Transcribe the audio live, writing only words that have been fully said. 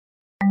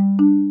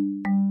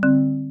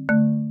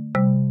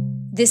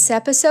This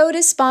episode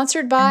is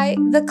sponsored by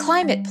The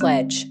Climate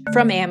Pledge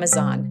from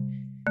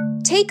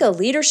Amazon. Take a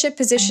leadership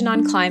position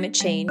on climate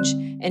change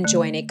and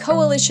join a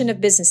coalition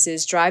of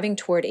businesses driving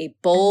toward a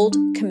bold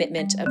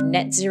commitment of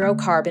net zero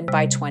carbon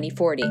by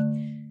 2040.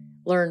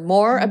 Learn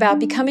more about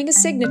becoming a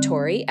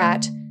signatory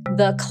at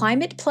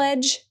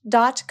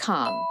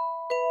theclimatepledge.com.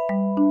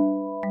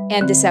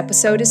 And this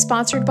episode is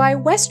sponsored by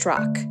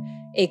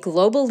WestRock, a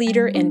global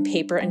leader in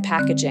paper and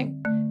packaging.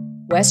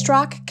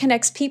 WestRock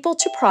connects people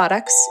to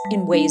products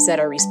in ways that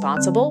are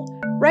responsible,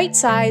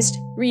 right-sized,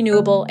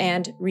 renewable,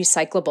 and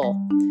recyclable.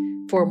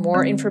 For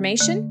more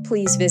information,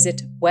 please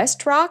visit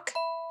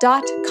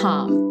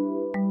westrock.com.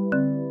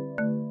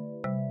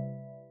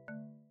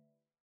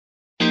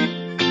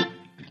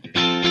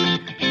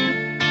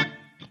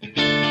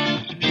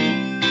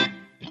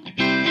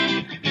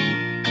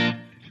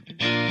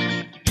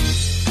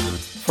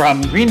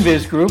 From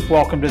GreenBiz Group,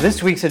 welcome to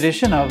this week's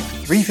edition of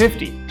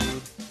 350.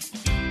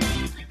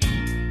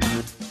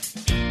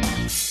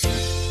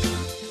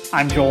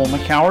 I'm Joel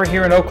McCower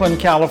here in Oakland,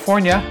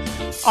 California.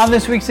 On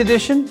this week's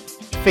edition,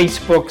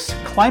 Facebook's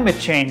climate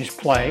change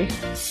play,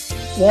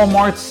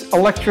 Walmart's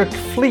electric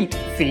fleet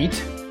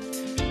feat,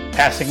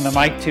 passing the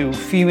mic to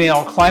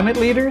female climate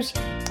leaders,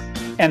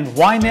 and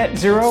why net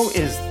zero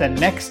is the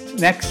next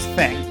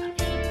thing.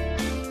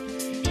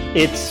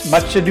 It's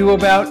much ado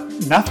about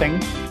nothing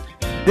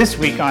this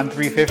week on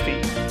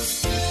 350.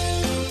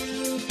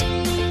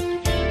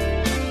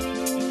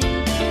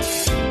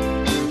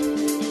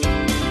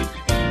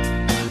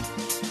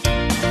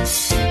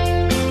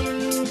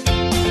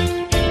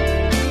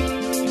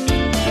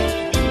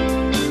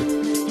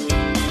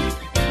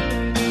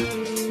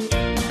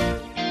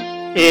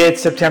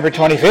 It's September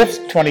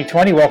 25th,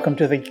 2020. Welcome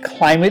to the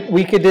Climate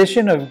Week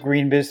edition of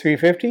GreenBiz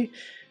 350.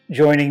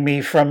 Joining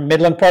me from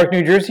Midland Park,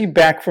 New Jersey,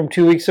 back from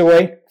 2 weeks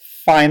away.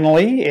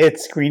 Finally,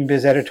 it's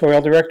GreenBiz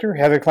Editorial Director,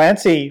 Heather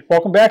Clancy.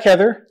 Welcome back,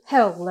 Heather.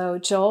 Hello,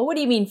 Joel. What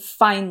do you mean,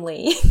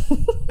 finally?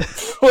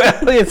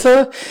 Well, it's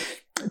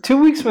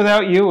 2 weeks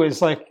without you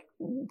is like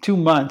 2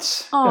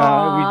 months.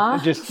 We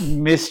just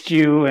missed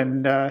you,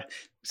 and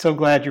so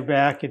glad you're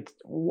back. It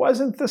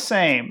wasn't the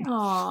same.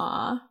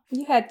 Aw,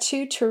 you had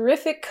two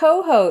terrific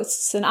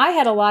co-hosts, and I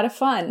had a lot of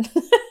fun.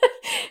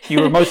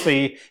 You were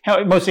mostly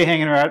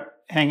hanging out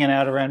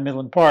around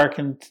Midland Park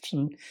and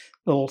some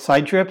little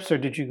side trips, or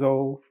did you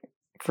go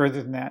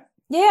further than that?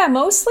 Yeah,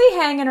 mostly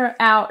hanging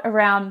out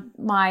around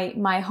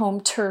my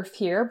home turf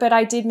here, but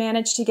I did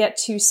manage to get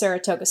to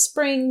Saratoga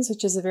Springs,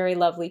 which is a very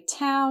lovely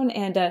town,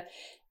 and a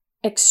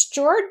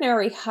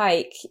extraordinary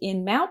hike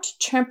in Mount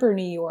Tremper,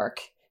 New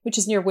York, which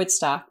is near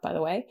Woodstock, by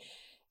the way,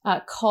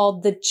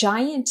 called the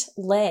Giant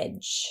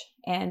Ledge.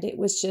 And it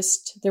was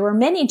there were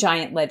many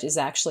giant ledges,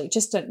 actually,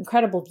 just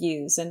incredible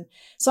views. And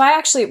so I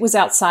actually was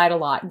outside a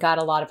lot and got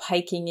a lot of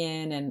hiking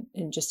in and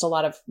just a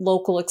lot of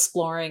local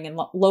exploring and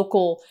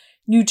local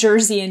New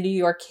Jersey and New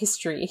York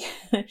history.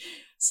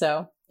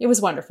 So it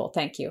was wonderful.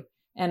 Thank you.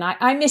 And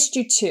I missed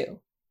you too.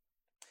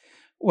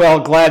 Well,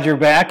 glad you're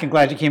back and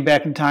glad you came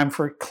back in time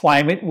for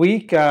Climate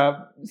Week.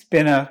 It's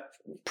been a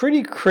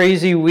pretty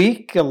crazy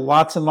week,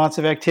 lots and lots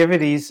of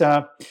activities.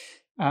 What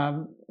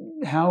do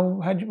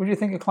you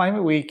think of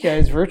Climate Week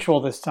is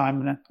virtual this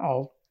time? And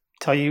I'll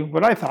tell you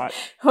what I thought.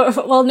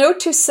 Well, note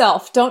to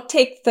self, don't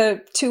take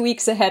the 2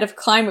 weeks ahead of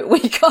Climate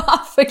Week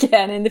off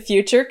again in the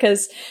future,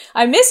 because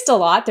I missed a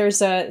lot.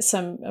 There's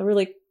some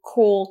really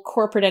cool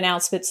corporate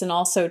announcements, and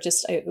also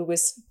just it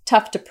was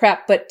tough to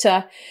prep. But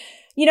I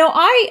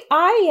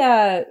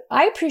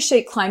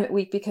appreciate Climate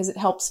Week because it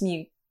helps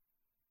me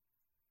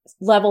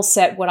level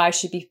set what I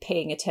should be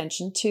paying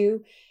attention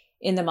to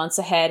in the months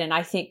ahead. And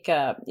I think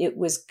it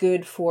was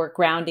good for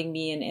grounding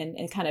me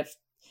and kind of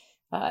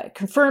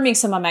confirming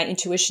some of my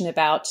intuition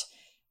about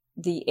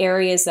the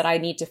areas that I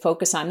need to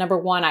focus on. Number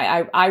one,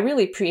 I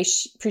really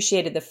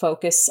appreciated the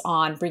focus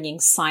on bringing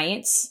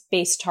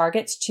science-based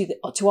targets to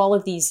all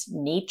of these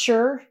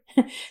nature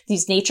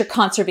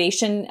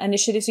conservation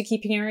initiatives we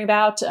keep hearing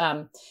about.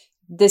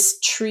 This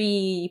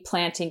tree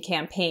planting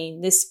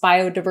campaign, this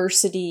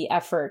biodiversity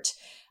effort.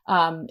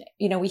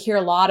 We hear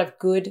a lot of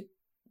good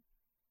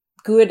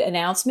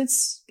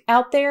announcements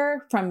out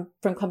there from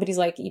companies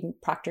like even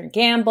Procter &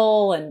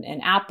 Gamble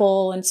and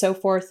Apple and so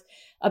forth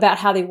about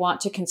how they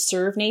want to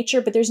conserve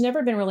nature, but there's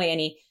never been really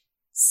any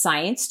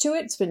science to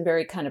it. It's been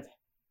very kind of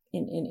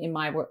in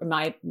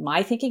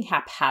my thinking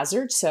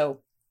haphazard.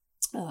 So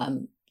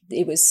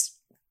it was,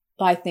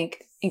 I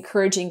think,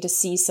 encouraging to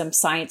see some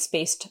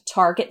science-based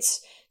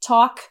targets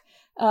talk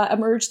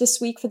emerge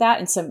this week for that,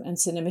 and some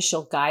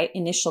initial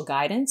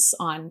guidance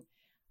on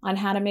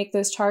how to make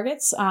those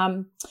targets.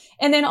 And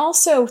then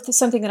also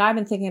something that I've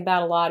been thinking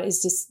about a lot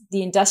is just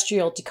the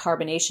industrial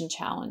decarbonation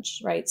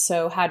challenge, right?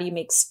 So how do you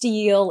make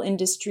steel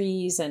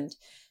industries and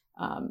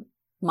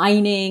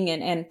mining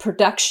and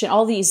production,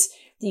 all these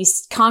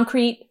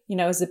concrete,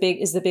 is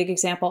the big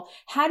example.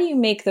 How do you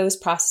make those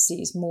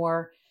processes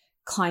more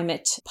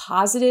climate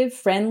positive,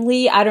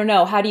 friendly? I don't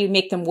know. How do you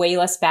make them way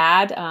less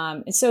bad?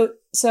 And so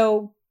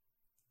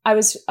I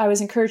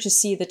was encouraged to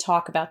see the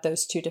talk about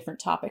those two different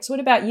topics. What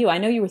about you? I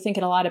know you were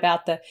thinking a lot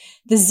about the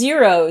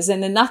zeros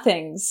and the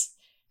nothings.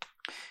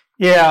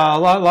 Yeah, a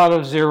lot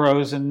of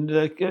zeros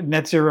and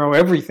net zero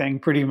everything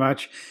pretty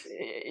much.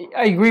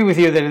 I agree with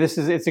you that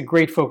it's a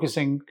great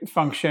focusing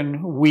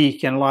function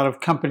week, and a lot of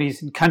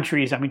companies and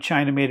countries. I mean,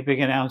 China made a big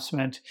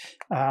announcement.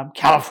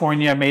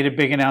 California made a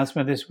big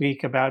announcement this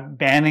week about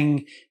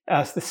banning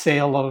the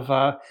sale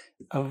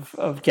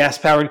of gas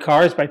powered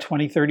cars by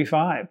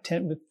 2035.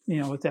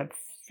 With that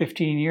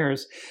 15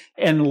 years,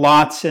 and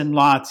lots and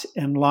lots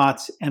and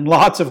lots and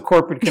lots of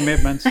corporate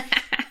commitments.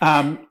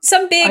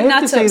 Some big,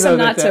 not so, some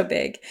not so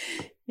big.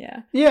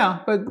 Yeah.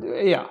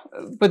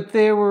 But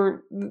there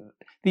were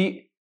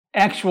the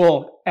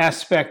actual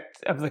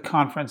aspect of the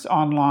conference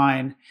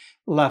online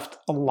left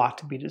a lot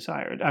to be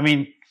desired. I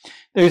mean,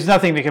 there's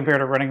nothing to compare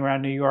to running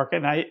around New York,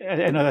 and I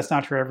know that's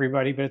not for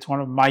everybody, but it's one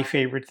of my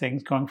favorite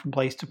things, going from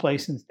place to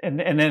place, and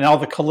then all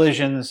the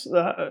collisions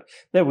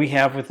that we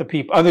have with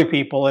other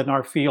people in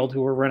our field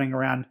who are running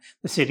around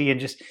the city,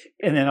 and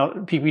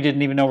then people we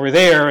didn't even know were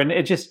there, and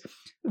it just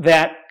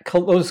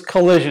those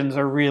collisions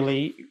are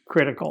really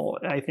critical,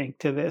 I think,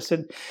 to this.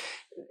 And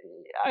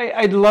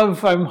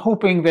I'm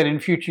hoping that in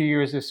future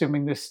years,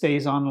 assuming this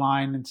stays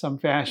online in some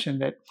fashion,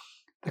 that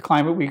the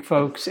Climate Week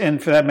folks,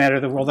 and for that matter,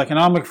 the World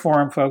Economic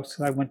Forum folks,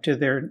 I went to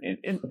their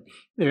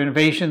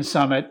Innovation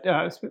Summit,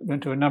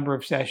 went to a number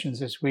of sessions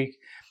this week,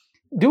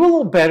 do a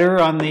little better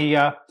on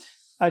the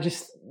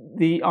just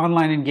the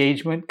online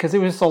engagement, because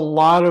there was a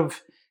lot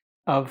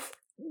of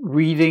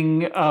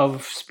reading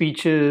of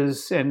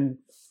speeches, and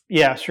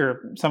yeah, sure,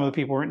 some of the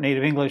people weren't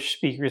native English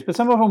speakers, but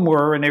some of them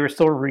were, and they were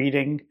still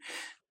reading.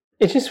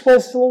 It just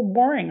was a little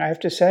boring, I have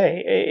to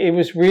say. It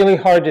was really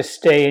hard to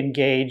stay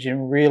engaged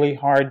and really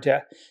hard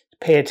to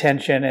pay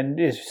attention, and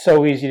it's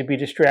so easy to be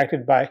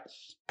distracted by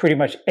pretty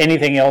much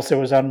anything else that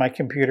was on my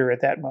computer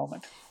at that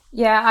moment.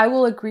 Yeah, I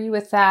will agree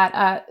with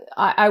that.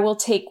 I will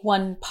take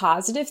one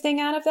positive thing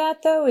out of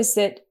that, though, is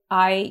that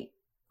I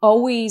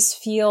always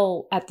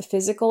feel at the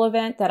physical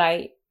event that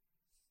I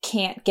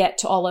can't get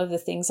to all of the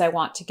things I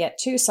want to get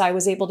to. So I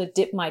was able to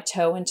dip my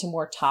toe into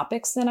more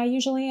topics than I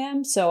usually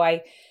am. So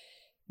I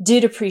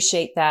did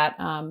appreciate that,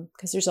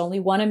 because there's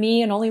only one of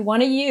me and only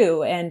one of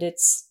you. And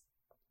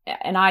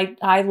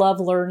I love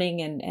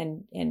learning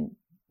and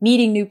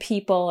meeting new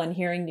people and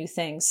hearing new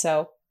things.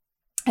 So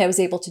I was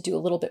able to do a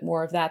little bit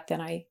more of that than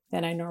I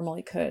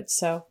normally could.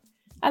 So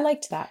I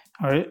liked that.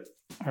 All right.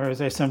 Or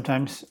as I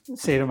sometimes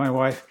say to my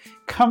wife,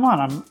 come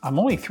on, I'm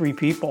only 3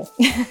 people.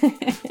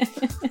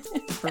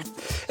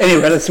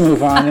 Anyway, let's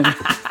move on and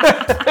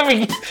let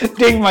me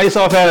dig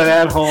myself out of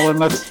that hole, and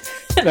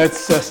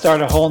let's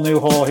start a whole new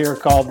hole here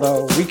called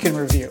the Week in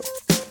Review.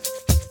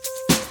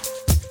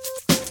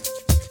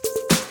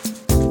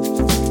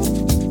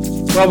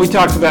 Well, we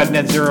talked about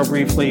net zero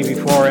briefly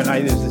before, and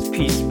there's this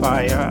piece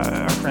by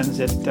our friends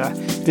at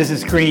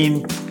Business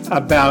Green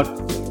about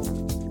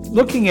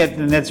looking at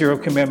the net zero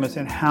commitments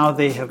and how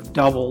they have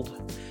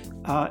doubled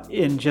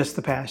in just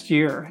the past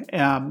year.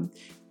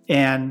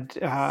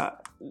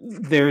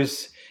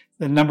 There's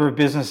the number of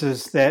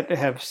businesses that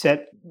have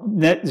set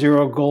net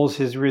zero goals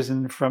has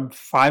risen from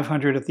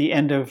 500 at the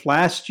end of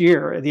last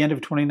year, at the end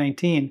of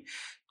 2019,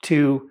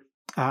 to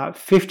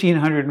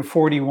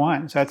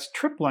 1,541. So that's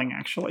tripling,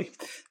 actually.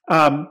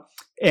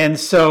 And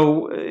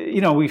so,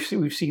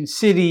 we've seen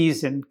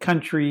cities and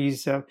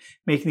countries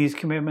making these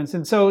commitments.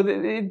 And so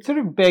it sort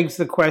of begs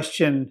the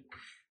question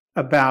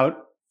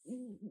about,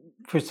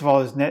 first of all,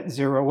 is net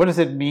zero, what does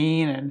it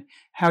mean, and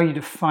how are you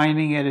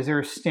defining it? Is there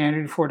a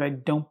standard for it? I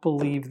don't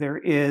believe there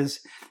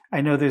is.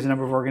 I know there's a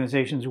number of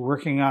organizations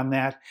working on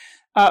that.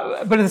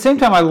 But at the same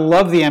time, I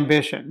love the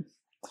ambition.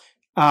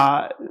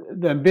 The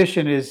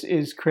ambition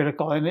is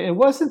critical. And it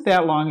wasn't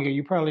that long ago,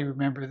 you probably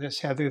remember this,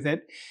 Heather,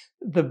 that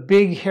the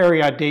big,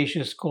 hairy,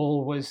 audacious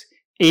goal was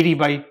 80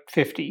 by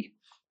 50,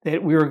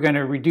 that we were going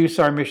to reduce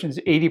our emissions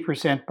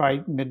 80%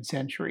 by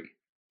mid-century.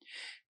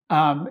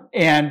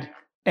 And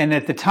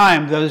at the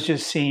time, those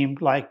just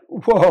seemed like,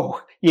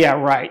 whoa, yeah,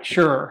 right,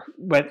 sure.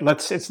 But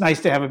it's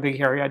nice to have a big,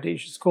 hairy,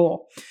 audacious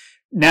goal.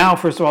 Now,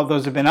 first of all,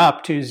 those have been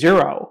up to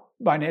 0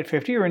 by net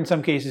 50, or in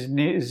some cases,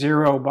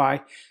 0 by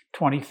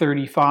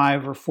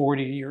 2035 or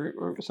 40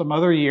 or some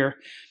other year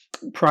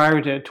prior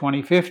to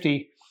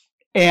 2050.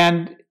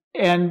 And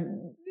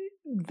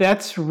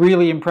that's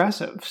really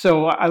impressive.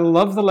 So I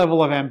love the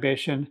level of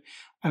ambition.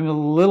 I'm a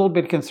little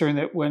bit concerned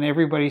that when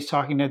everybody's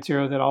talking net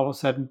zero, that all of a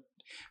sudden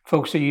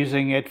folks are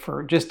using it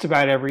for just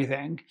about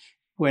everything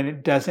when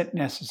it doesn't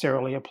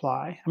necessarily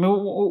apply. I mean,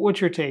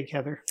 what's your take,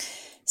 Heather?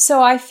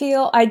 So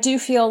I do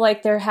feel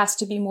like there has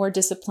to be more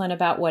discipline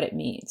about what it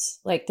means.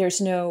 Like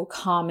there's no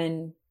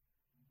common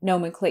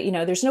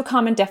nomenclature, there's no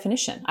common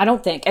definition. I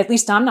don't think, at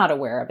least I'm not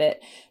aware of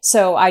it.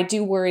 So I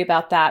do worry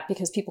about that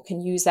because people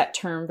can use that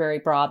term very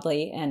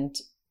broadly and,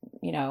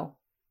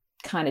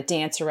 kind of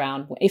dance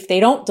around. If they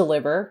don't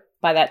deliver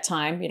by that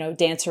time,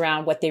 dance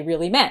around what they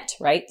really meant,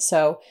 right?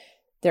 So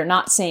they're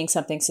not saying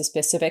something so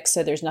specific.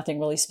 So there's nothing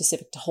really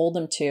specific to hold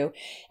them to.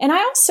 And I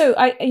also,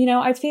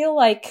 I feel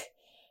like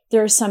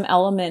there's some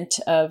element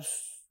of,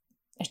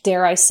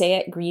 dare I say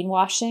it,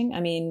 greenwashing. I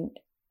mean,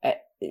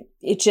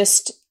 it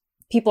just,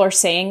 people are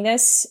saying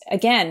this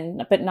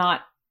again, but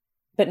not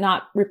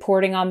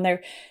reporting on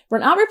we're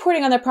not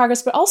reporting on their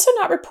progress, but also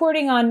not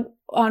reporting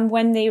on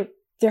when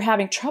they're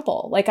having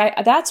trouble. Like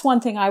that's one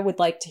thing I would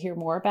like to hear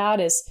more about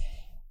is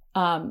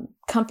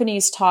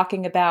companies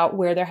talking about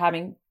where they're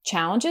having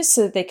challenges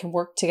so that they can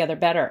work together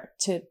better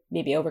to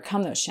maybe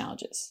overcome those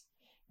challenges,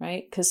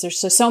 right? Because there's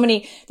so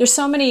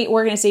many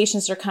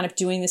organizations that are kind of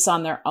doing this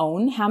on their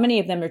own. How many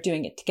of them are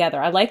doing it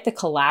together? I like the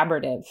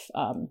collaborative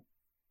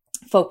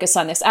focus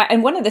on this.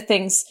 And one of the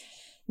things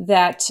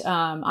that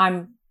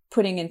I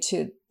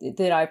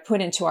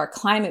put into our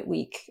Climate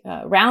Week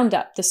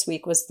roundup this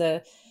week was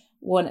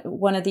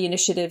one of the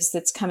initiatives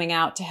that's coming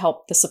out to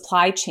help the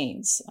supply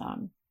chains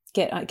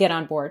get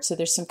on board. So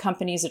there's some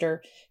companies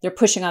that they're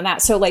pushing on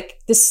that. So like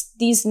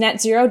these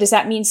net zero, does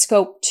that mean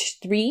scope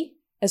 3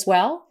 as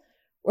well?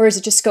 Or is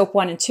it just scope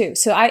 1 and 2?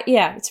 So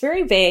it's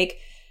very vague.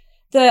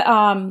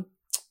 The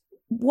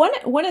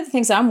one of the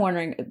things I'm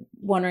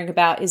wondering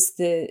about is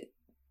the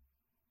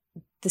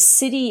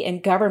city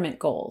and government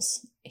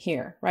goals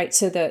here, right?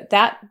 So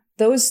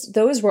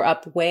those were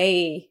up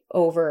way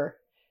over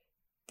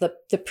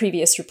the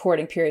previous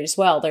reporting period as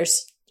well.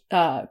 There's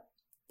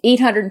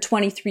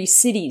 823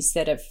 cities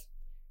that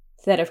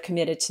have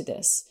committed to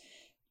this.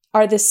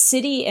 Are the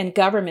city and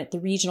government, the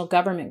regional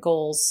government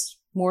goals,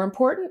 more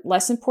important,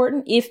 less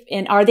important?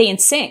 And are they in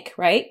sync,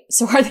 right?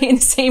 So are they in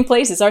the same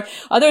places? Are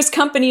those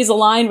companies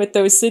aligned with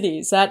those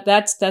cities?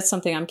 That's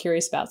something I'm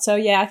curious about. So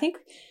yeah, I think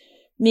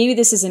maybe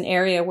this is an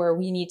area where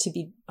we need to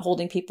be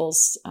holding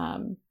people's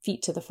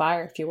feet to the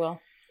fire, if you will.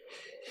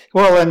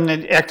 Well, and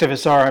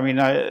activists are. I mean,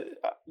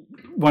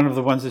 one of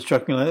the ones that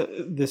struck me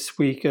this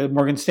week,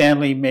 Morgan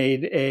Stanley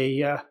made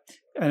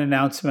an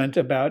announcement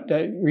about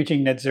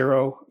reaching net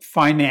zero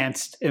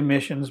financed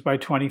emissions by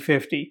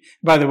 2050.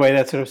 By the way,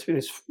 that's sort of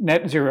is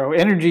net zero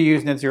energy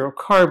use, net zero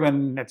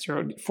carbon, net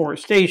zero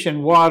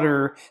deforestation,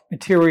 water,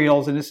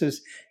 materials, and this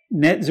is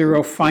net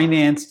zero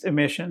financed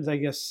emissions. I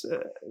guess,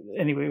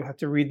 anyway, we'll have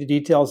to read the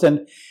details.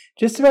 And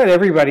just about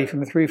everybody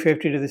from the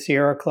 350 to the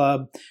Sierra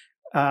Club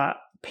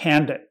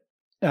panned it.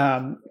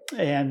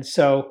 And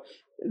so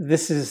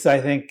this is,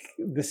 I think,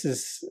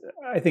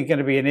 going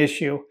to be an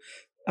issue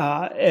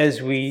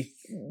as we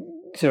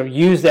sort of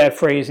use that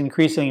phrase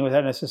increasingly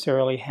without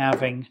necessarily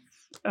having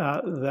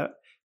the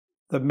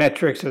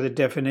metrics or the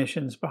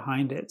definitions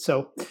behind it.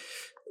 So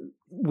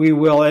we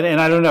will, and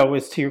I don't know,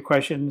 as to your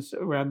questions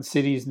around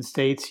cities and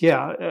states,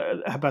 how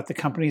about the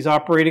companies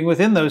operating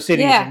within those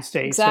cities and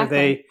states?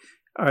 Exactly.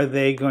 Are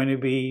they going to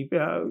be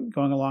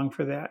going along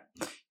for that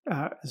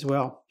as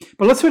well?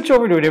 But let's switch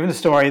over to a different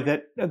story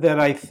that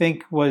I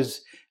think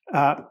was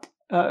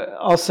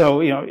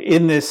also,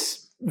 in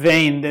this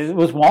vein. It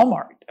was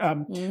Walmart.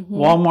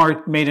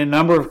 Walmart made a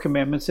number of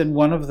commitments, and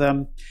one of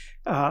them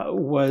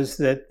was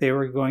that they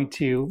were going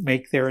to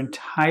make their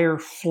entire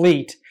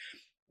fleet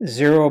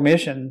zero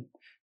emission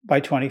by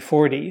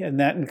 2040, and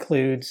that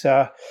includes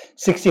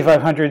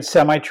 6,500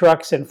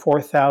 semi-trucks and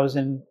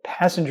 4,000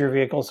 passenger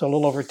vehicles, so a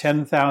little over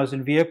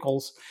 10,000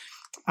 vehicles.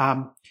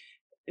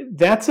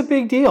 That's a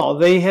big deal.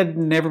 They had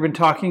never been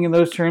talking in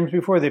those terms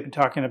before. They've been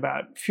talking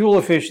about fuel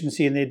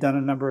efficiency, and they'd done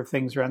a number of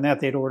things around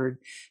that. They'd ordered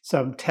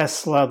some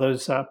Tesla,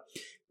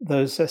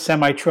 those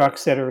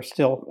semi-trucks that are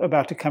still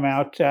about to come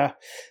out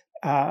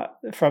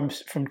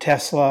from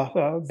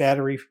Tesla,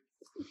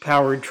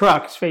 battery-powered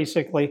trucks,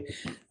 basically.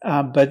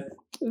 But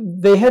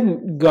they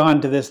hadn't gone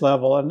to this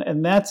level,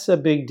 and that's a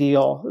big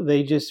deal.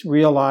 They just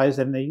realized,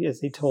 and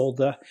as they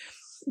told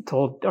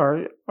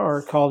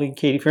our colleague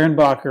Katie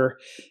Fehrenbacher,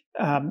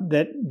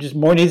 that just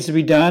more needs to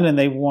be done, and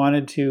they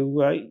wanted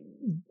to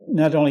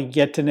not only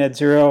get to net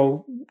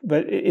zero,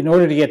 but in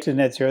order to get to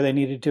net zero, they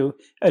needed to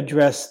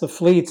address the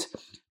fleets,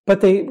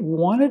 but they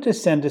wanted to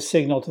send a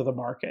signal to the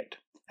market.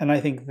 And I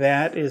think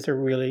that is a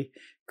really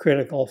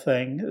critical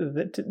thing.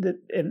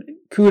 And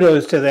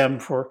kudos to them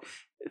for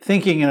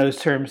thinking in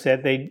those terms, that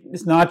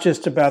it's not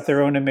just about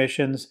their own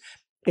emissions,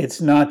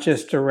 it's not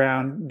just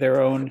around their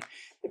own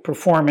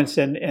performance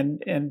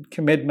and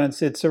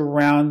commitments, it's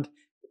around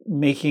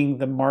making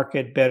the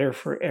market better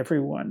for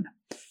everyone.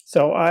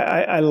 So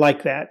I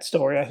like that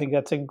story. I think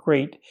that's a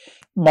great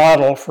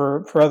model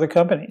for other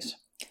companies.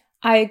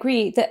 I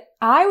agree. That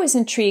I was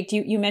intrigued.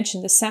 You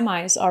mentioned the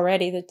semis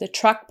already, the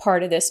truck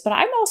part of this, but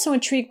I'm also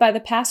intrigued by the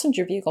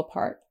passenger vehicle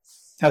part.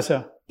 How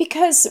so?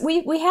 Because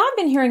we have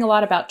been hearing a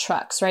lot about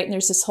trucks, right? And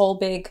there's this whole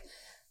big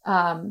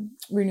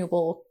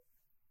renewable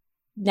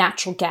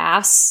natural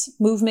gas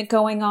movement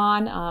going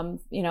on,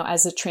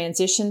 as a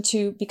transition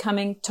to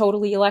becoming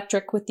totally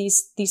electric with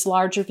these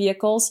larger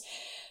vehicles.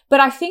 But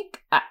I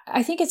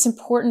think it's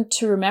important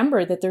to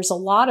remember that there's a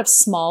lot of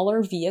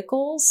smaller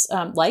vehicles,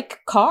 like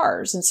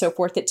cars and so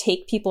forth, that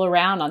take people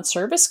around on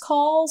service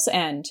calls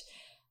and,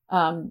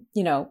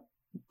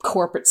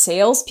 corporate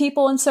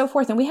salespeople and so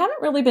forth. And we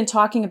haven't really been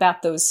talking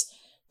about those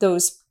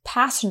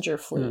passenger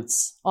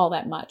fleets all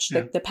that much,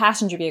 the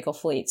passenger vehicle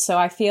fleets. So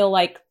I feel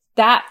like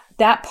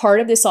that part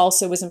of this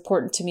also was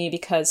important to me,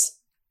 because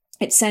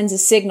it sends a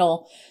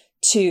signal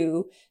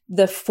to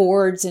the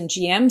Fords and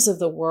GMs of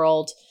the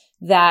world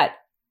that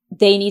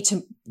they need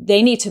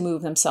to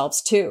move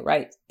themselves too,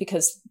 right?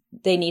 Because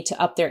they need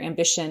to up their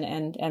ambition,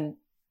 and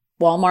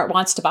Walmart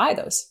wants to buy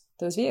those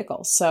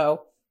vehicles.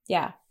 So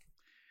yeah.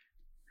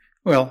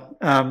 Well,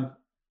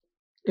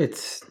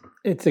 it's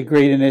a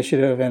great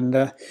initiative,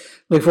 and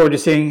look forward to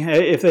seeing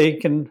if they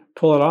can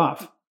pull it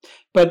off.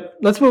 But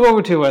let's move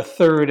over to a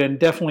third, and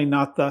definitely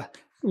not the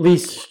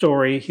least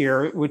story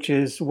here, which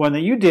is one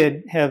that you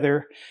did,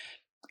 Heather,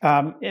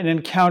 an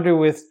encounter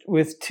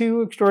with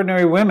two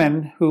extraordinary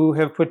women who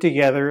have put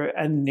together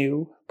a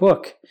new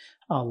book.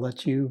 I'll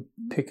let you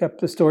pick up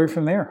the story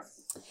from there.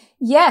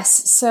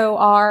 Yes. So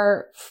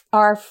our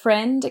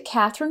friend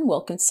Catherine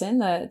Wilkinson,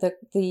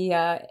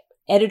 the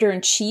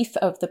editor-in-chief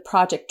of the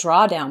Project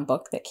Drawdown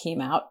book that came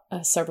out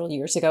several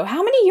years ago.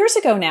 How many years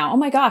ago now? Oh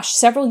my gosh,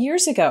 several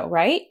years ago,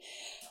 right?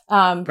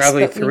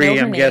 Probably 3,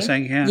 I'm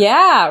guessing. Yeah.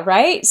 Yeah,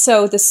 right.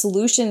 So the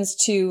solutions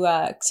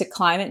to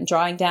climate and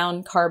drawing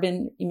down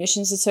carbon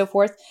emissions and so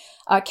forth.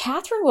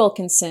 Catherine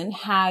Wilkinson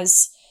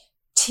has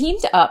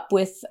teamed up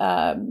with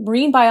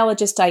marine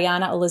biologist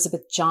Diana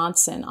Elizabeth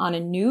Johnson on a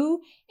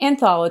new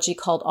anthology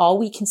called All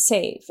We Can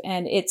Save,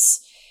 and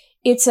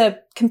it's a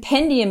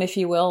compendium, if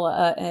you will,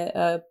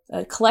 a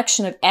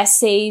collection of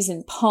essays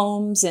and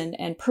poems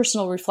and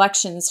personal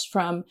reflections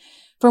from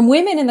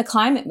women in the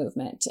climate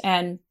movement.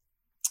 And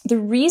the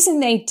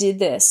reason they did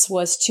this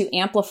was to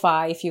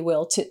amplify, if you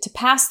will, to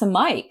pass the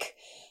mic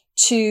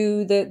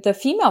to the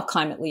female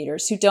climate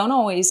leaders who don't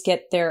always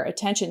get their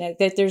attention.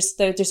 There's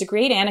a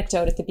great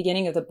anecdote at the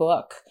beginning of the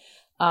book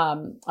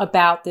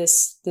about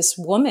this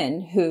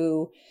woman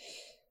who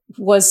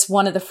was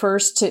one of the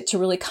first to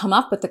really come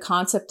up with the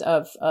concept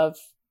of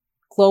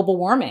global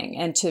warming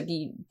and to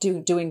be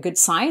doing good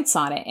science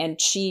on it. And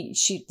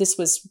this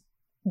was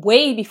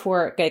way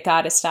before it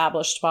got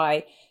established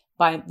by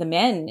the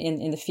men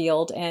in the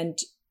field, and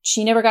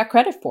she never got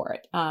credit for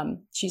it.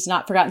 She's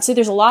not forgotten. So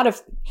there's a lot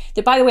of,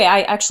 by the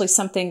way,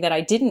 something that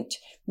I didn't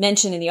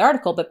mention in the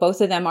article, but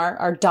both of them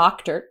are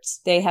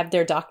doctors. They have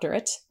their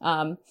doctorate.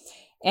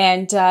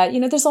 There's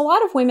a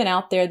lot of women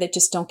out there that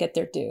just don't get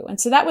their due. And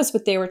so that was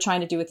what they were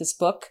trying to do with this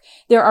book.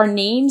 There are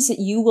names that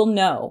you will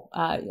know.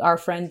 Our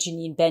friend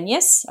Janine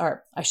Benyus,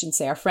 or I shouldn't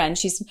say our friend.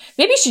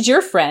 Maybe she's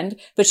your friend,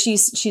 but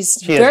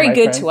she's very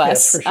good to us.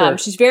 Yes, for sure.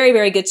 She's very,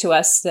 very good to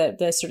us.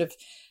 The sort of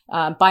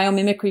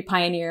biomimicry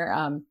pioneer.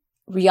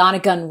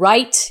 Rihanna Gunn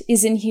Wright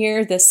is in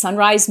here, the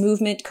Sunrise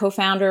Movement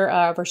co-founder,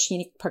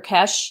 Varshini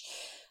Parkesh,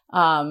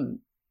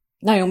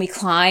 Naomi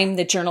Klein,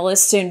 the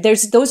journalist. And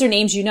those are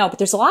names you know, but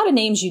there's a lot of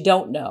names you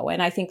don't know.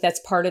 And I think that's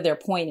part of their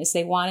point, is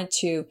they wanted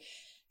to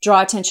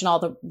draw attention to all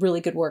the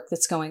really good work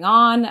that's going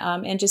on,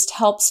 and just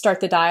help start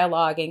the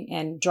dialogue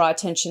and draw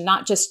attention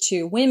not just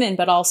to women,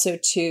 but also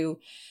to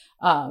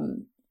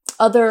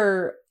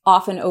other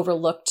often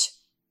overlooked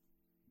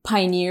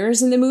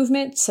pioneers in the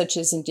movement, such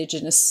as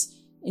indigenous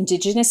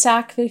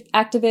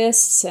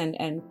activists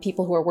and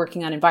people who are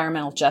working on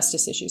environmental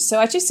justice issues. So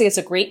I just think it's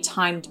a great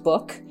timed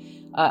book,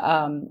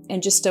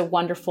 and just a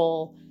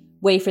wonderful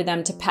way for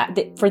them to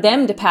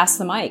pass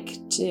the mic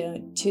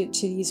to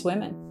these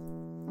women.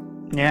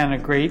 Yeah, and a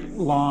great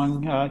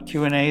long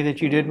Q&A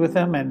that you did with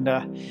them, and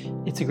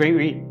it's a great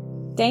read.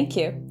 Thank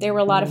you. They were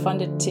a lot of fun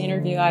to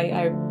interview.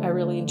 I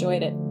really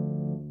enjoyed it.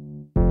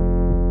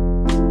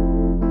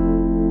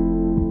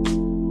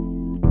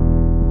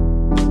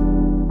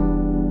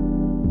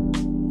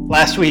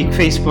 Last week,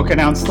 Facebook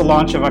announced the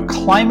launch of a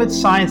Climate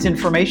Science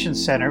Information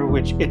Center,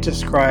 which it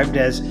described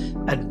as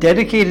a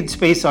dedicated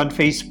space on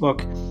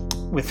Facebook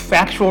with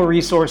factual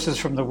resources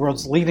from the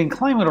world's leading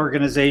climate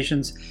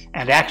organizations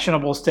and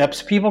actionable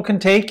steps people can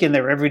take in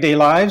their everyday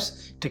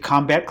lives to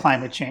combat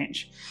climate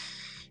change.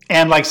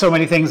 And like so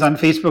many things on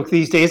Facebook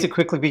these days, it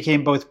quickly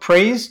became both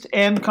praised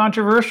and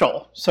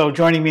controversial. So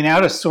joining me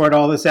now to sort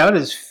all this out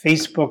is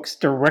Facebook's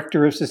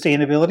Director of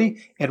Sustainability,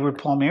 Edward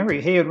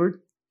Palmieri. Hey, Edward.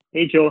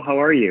 Hey, Joel.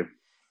 How are you?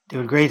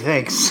 Doing great,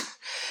 thanks.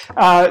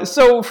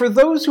 So for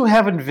those who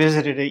haven't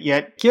visited it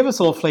yet, give us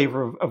a little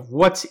flavor of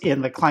what's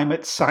in the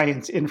Climate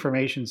Science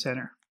Information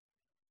Center.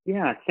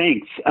 Yeah,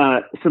 thanks.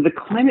 So the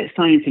Climate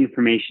Science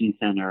Information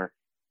Center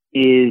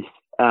is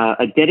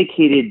a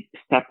dedicated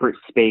separate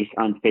space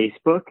on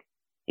Facebook.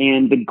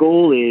 And the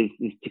goal is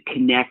to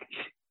connect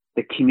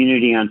the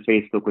community on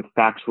Facebook with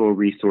factual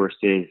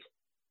resources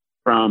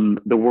from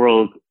the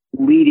world's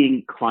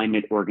leading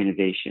climate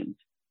organizations.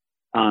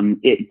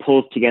 It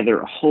pulls together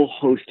a whole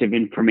host of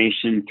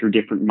information through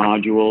different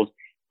modules,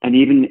 and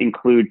even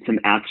includes some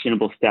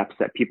actionable steps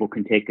that people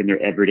can take in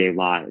their everyday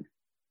lives.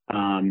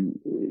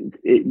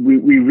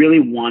 We really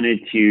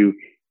wanted to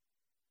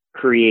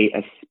create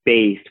a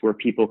space where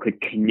people could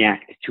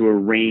connect to a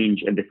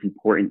range of this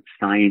important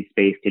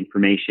science-based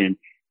information,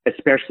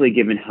 especially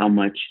given how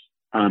much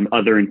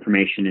other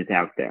information is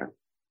out there.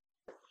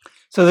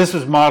 So this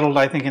was modeled,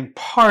 I think, in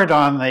part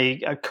on the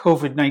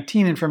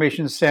COVID-19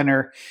 Information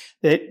Center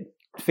that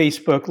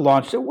Facebook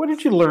launched. What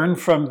did you learn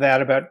from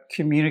that about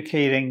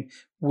communicating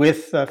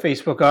with the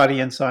Facebook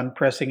audience on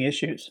pressing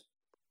issues?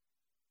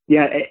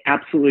 Yeah,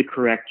 absolutely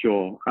correct,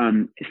 Joel.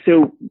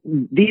 So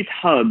these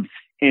hubs,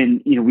 and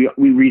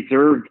we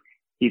reserved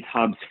these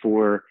hubs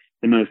for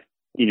the most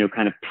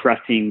kind of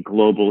pressing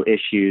global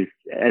issues.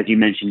 As you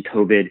mentioned,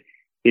 COVID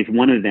is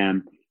one of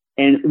them.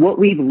 And what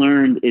we've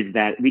learned is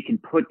that we can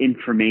put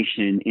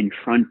information in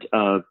front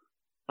of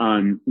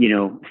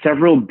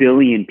several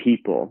billion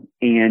people.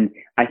 And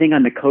I think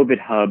on the COVID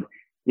hub,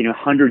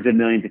 hundreds of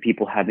millions of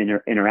people have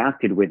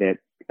interacted with it,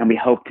 and we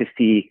hope to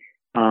see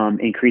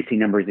increasing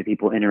numbers of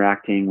people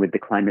interacting with the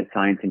Climate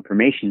Science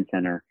Information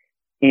Center.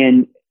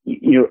 And,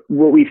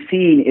 what we've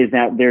seen is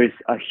that there's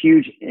a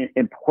huge,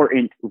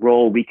 important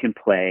role we can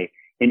play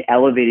in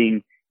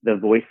elevating the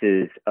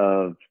voices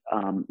of,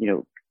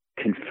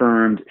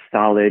 confirmed,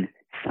 solid,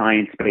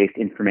 science-based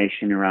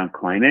information around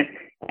climate,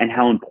 and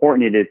how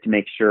important it is to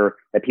make sure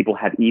that people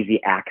have easy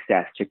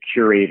access to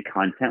curated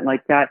content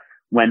like that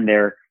when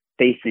they're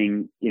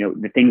facing,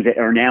 the things that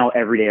are now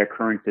everyday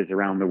occurrences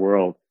around the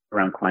world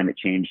around climate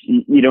change.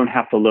 You don't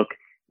have to look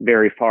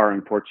very far,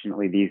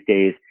 unfortunately, these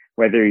days,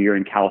 whether you're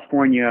in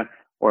California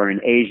or in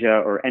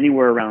Asia or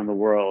anywhere around the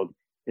world,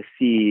 to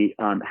see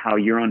how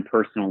your own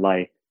personal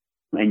life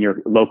and your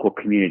local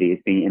community is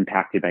being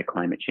impacted by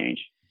climate change.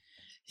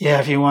 Yeah,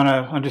 if you want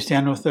to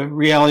understand with the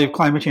reality of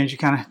climate change, you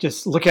kind of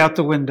just look out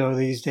the window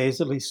these days,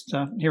 at least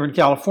here in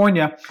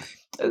California.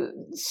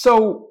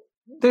 So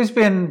there's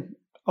been,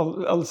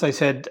 as I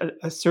said,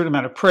 a certain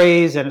amount of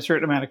praise and a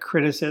certain amount of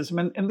criticism.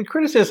 And the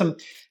criticism,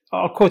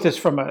 I'll quote this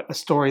from a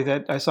story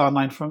that I saw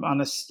online on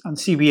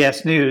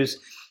CBS News.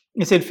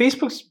 It said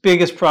Facebook's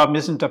biggest problem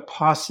isn't a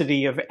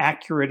paucity of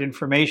accurate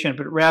information,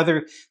 but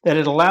rather that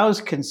it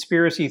allows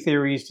conspiracy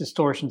theories,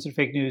 distortions, and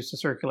fake news to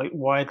circulate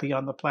widely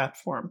on the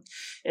platform.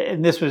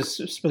 And this was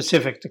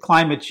specific to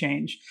climate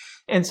change.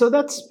 And so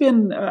that's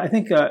been, I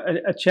think,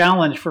 a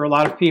challenge for a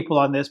lot of people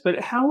on this.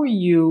 But how are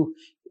you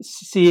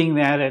seeing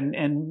that,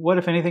 and what,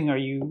 if anything, are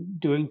you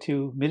doing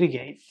to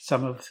mitigate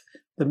some of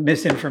the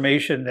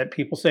misinformation that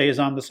people say is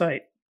on the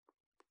site?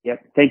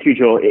 Yep. Thank you,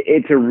 Joel.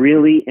 It's a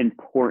really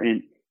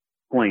important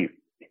point.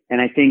 And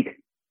I think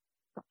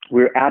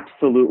we're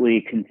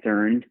absolutely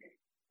concerned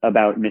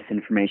about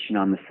misinformation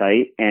on the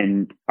site,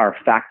 and our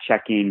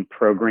fact-checking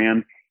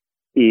program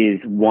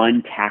is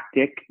one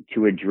tactic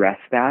to address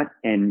that.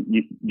 And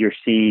you're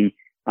seeing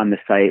on the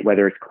site,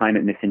 whether it's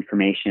climate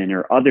misinformation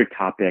or other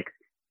topics,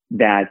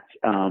 that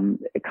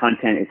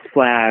content is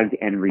flagged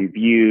and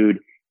reviewed,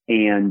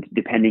 and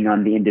depending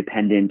on the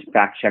independent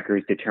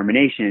fact-checker's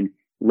determination,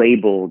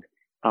 labeled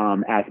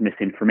as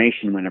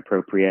misinformation when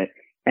appropriate.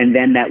 And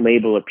then that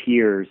label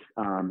appears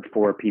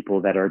for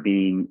people that are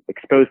being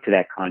exposed to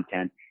that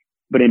content.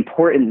 But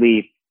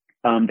importantly,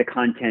 the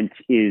content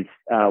is,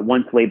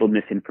 once labeled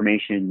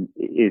misinformation,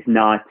 is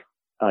not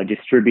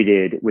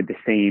distributed with the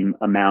same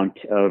amount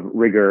of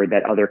rigor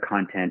that other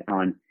content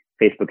on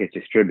Facebook is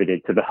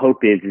distributed. So the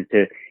hope is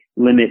to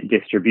limit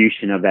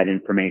distribution of that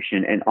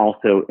information and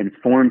also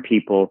inform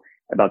people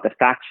about the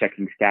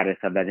fact-checking status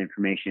of that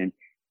information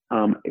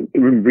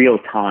in real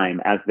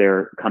time as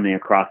they're coming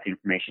across the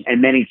information.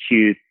 And many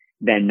choose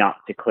then not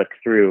to click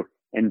through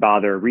and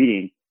bother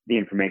reading the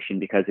information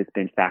because it's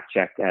been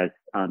fact-checked as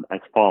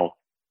false.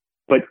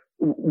 But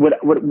what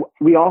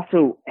we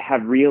also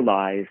have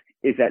realized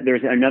is that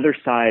there's another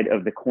side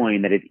of the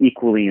coin that is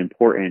equally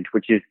important,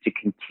 which is to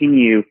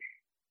continue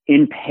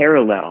in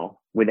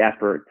parallel with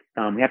efforts.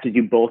 We have to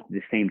do both at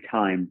the same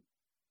time.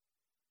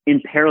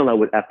 In parallel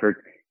with efforts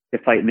to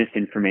fight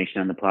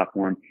misinformation on the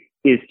platform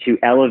is to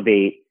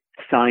elevate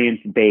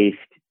science-based,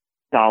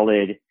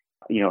 solid,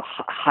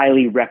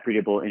 highly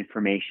reputable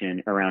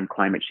information around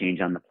climate change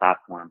on the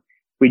platform.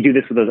 We do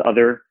this with the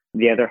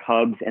other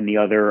hubs and the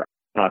other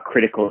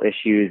critical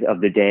issues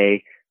of the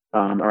day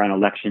around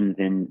elections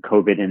and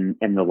COVID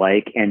and the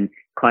like. And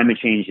climate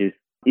change is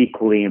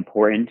equally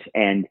important,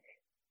 and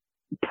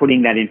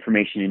putting that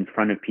information in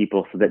front of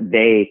people so that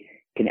they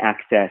can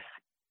access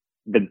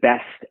the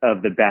best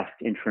of the best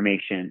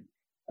information.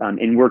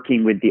 In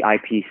working with the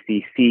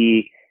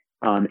IPCC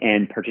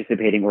and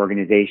participating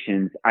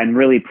organizations, I'm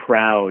really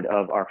proud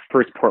of our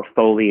first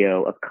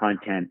portfolio of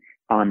content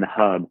on the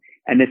hub.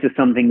 And this is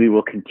something we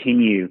will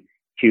continue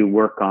to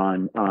work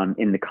on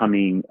in the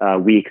coming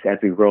weeks as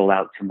we roll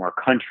out to more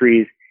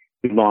countries.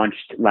 We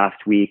launched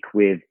last week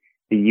with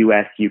the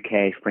US,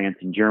 UK, France,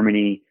 and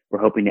Germany. We're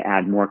hoping to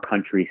add more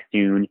countries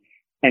soon,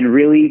 and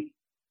really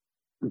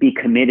be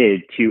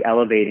committed to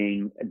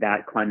elevating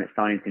that Climate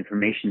Science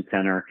Information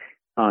Center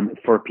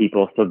for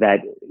people so that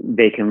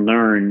they can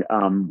learn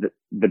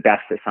the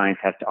best that science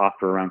has to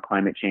offer around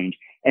climate change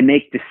and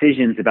make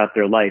decisions about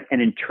their life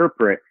and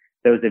interpret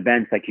those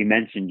events. Like you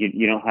mentioned,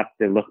 you don't have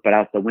to look but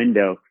out the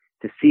window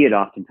to see it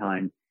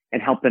oftentimes,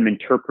 and help them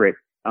interpret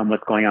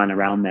what's going on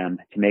around them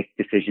to make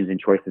decisions and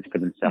choices for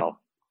themselves.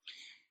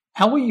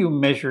 How will you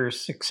measure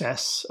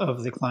success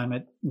of the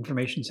Climate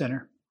Information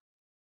Center?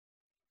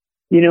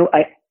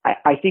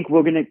 I think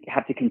we're going to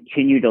have to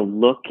continue to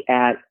look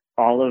at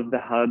all of the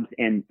hubs,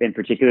 and in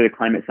particular the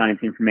Climate Science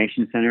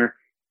Information Center,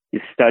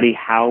 to study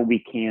how we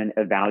can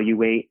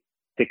evaluate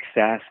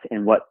success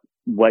and what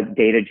what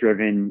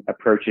data-driven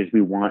approaches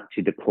we want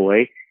to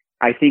deploy.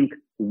 I think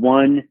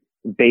one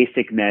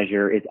basic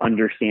measure is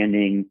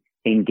understanding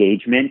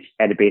engagement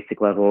at a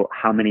basic level,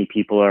 how many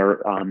people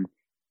are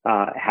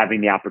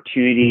having the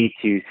opportunity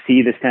to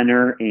see the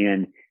center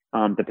and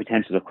the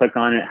potential to click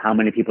on it, how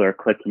many people are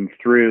clicking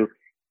through.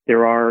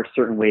 There are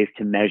certain ways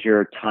to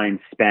measure time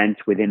spent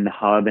within the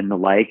hub and the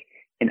like,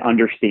 and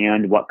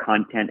understand what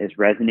content is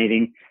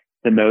resonating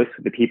the most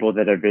with the people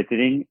that are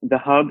visiting the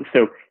hub.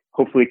 So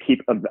hopefully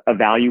keep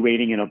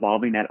evaluating and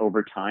evolving that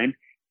over time.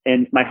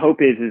 And my hope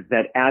is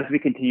that as we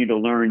continue to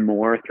learn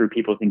more through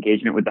people's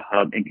engagement with the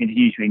hub and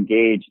continue to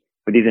engage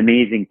with these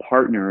amazing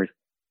partners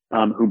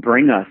who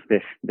bring us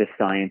this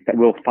science, that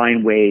we'll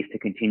find ways to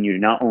continue to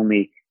not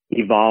only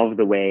evolve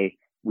the way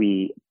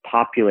we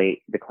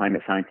populate the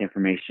Climate Science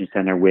Information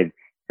Center with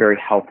very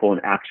helpful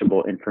and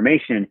actionable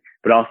information,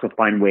 but also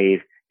find ways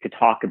to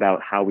talk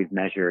about how we've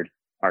measured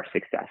our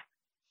success.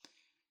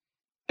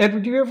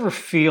 Edward, do you ever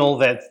feel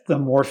that the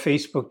more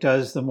Facebook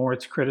does, the more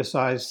it's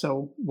criticized?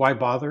 So why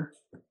bother?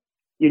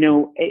 You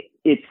know,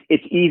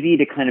 it's easy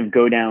to kind of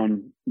go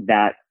down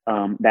that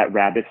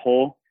rabbit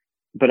hole,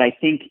 but I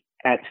think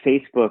at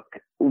Facebook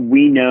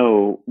we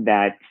know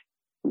that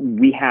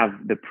we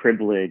have the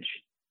privilege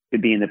to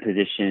be in the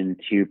position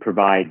to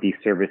provide these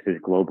services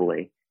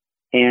globally,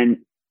 and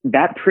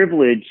that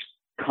privilege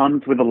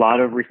comes with a lot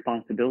of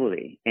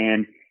responsibility.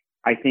 And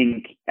I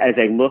think as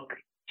I look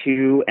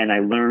to and I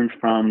learn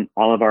from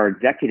all of our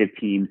executive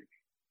teams,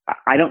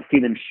 I don't see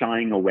them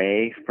shying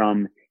away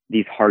from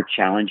these hard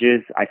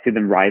challenges. I see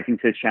them rising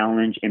to the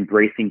challenge,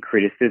 embracing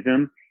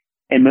criticism,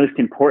 and most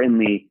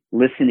importantly,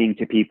 listening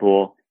to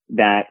people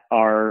that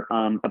are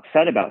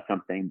upset about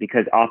something,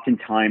 because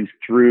oftentimes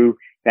through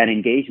that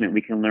engagement,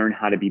 we can learn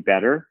how to be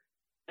better.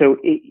 So,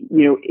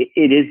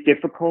 it is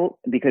difficult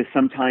because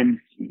sometimes,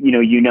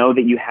 you know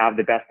that you have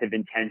the best of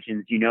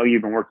intentions,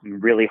 you've been working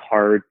really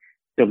hard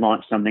to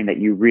launch something that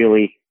you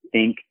really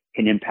think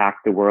can impact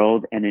the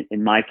world. And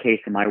in my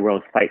case, in my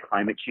world, fight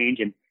climate change.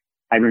 And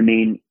I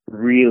remain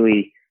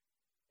really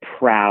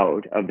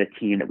proud of the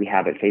team that we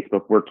have at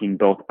Facebook, working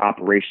both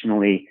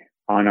operationally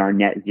on our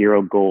net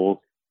zero goals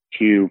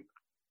to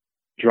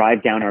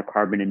drive down our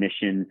carbon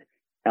emissions,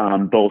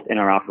 both in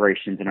our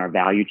operations and our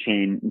value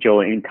chain.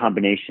 Joel, in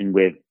combination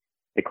with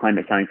the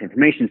Climate Science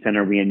Information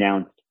Center, we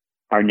announced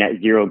our net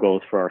zero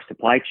goals for our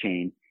supply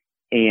chain.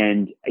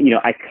 And,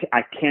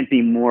 I can't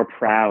be more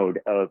proud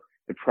of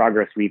the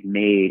progress we've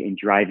made in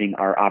driving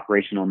our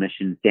operational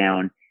emissions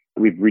down.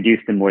 We've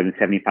reduced them more than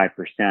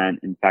 75%.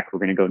 In fact, we're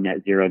going to go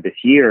net zero this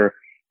year,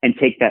 and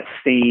take that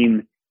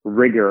same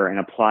rigor and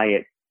apply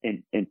it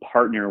and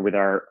partner with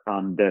our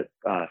the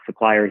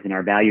suppliers in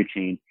our value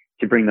chain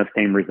to bring those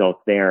same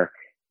results there.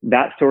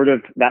 That sort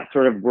of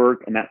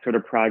work and that sort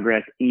of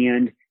progress,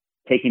 and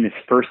taking this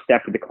first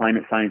step with the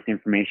Climate Science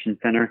Information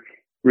Center,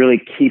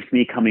 really keeps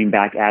me coming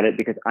back at it,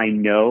 because I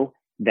know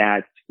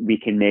that we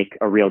can make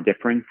a real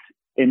difference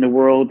in the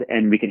world,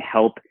 and we can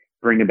help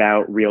bring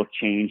about real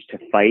change to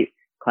fight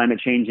climate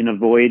change and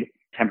avoid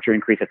temperature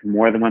increase that's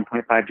more than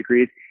 1.5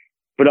 degrees.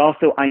 But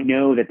also, I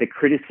know that the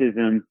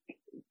criticism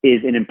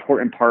is an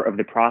important part of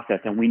the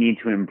process, and we need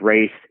to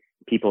embrace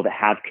people that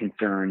have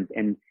concerns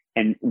and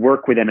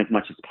work with them as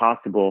much as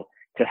possible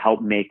to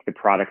help make the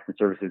products and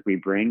services we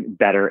bring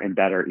better and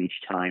better each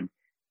time.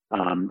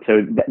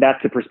 So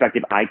that's the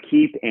perspective I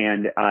keep,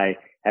 and I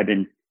have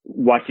been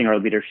watching our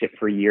leadership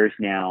for years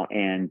now,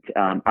 and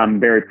I'm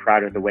very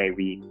proud of the way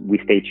we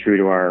stay true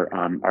to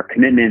our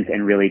commitments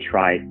and really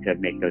try to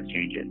make those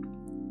changes.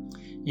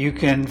 You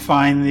can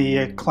find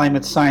the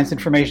Climate Science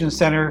Information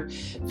Center,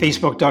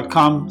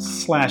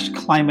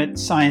 facebook.com/climate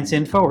science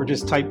info, or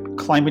just type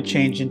climate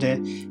change into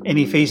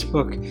any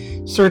Facebook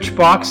search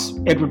box.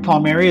 Edward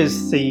Palmieri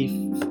is the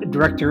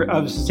Director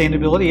of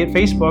Sustainability at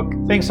Facebook.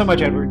 Thanks so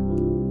much, Edward.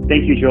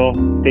 Thank you, Joel.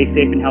 Stay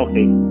safe and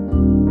healthy.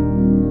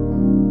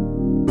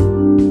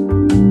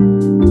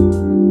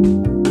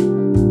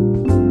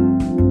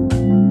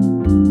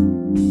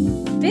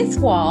 Fifth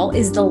Wall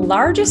is the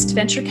largest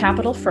venture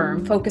capital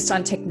firm focused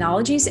on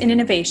technologies and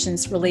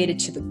innovations related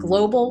to the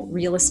global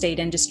real estate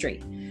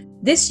industry.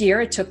 This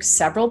year, it took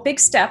several big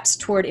steps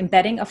toward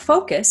embedding a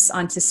focus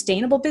on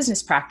sustainable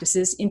business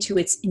practices into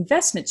its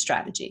investment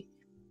strategy.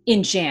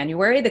 In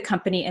January, the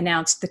company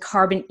announced the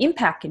Carbon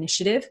Impact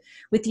Initiative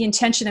with the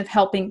intention of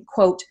helping,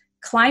 quote,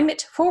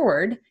 climate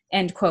forward,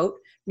 end quote,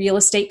 real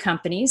estate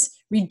companies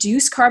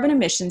reduce carbon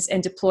emissions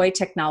and deploy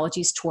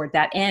technologies toward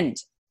that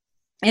end.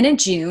 And in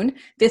June,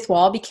 Fifth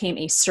Wall became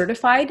a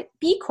certified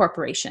B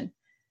Corporation.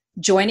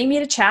 Joining me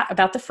to chat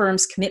about the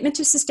firm's commitment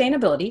to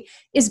sustainability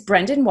is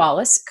Brendan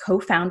Wallace,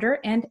 co-founder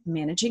and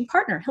managing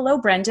partner. Hello,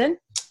 Brendan.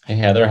 Hey,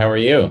 Heather, how are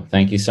you?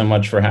 Thank you so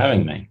much for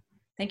having me.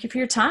 Thank you for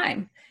your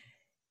time.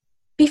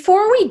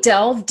 Before we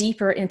delve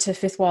deeper into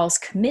Fifth Wall's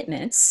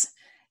commitments,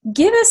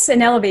 give us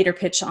an elevator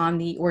pitch on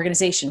the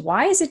organization.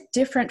 Why is it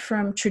different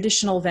from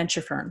traditional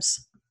venture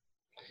firms?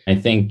 I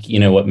think,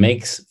 what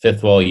makes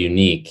Fifth Wall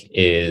unique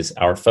is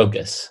our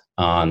focus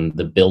on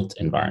the built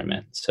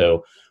environment.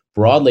 So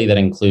broadly, that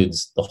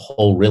includes the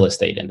whole real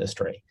estate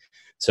industry.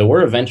 So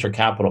we're a venture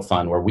capital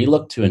fund where we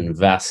look to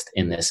invest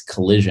in this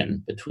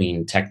collision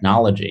between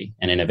technology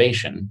and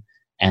innovation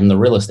and the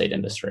real estate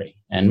industry.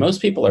 And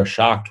most people are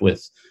shocked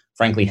with,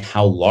 frankly,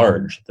 how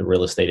large the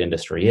real estate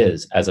industry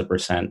is as a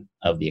percent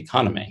of the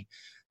economy.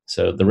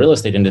 So the real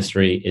estate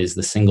industry is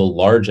the single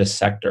largest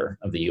sector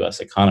of the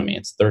US economy.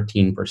 It's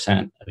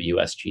 13% of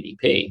US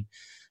GDP.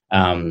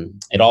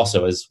 It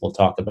also, as we'll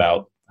talk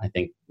about, I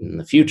think, in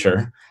the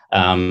future,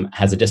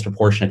 has a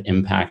disproportionate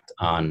impact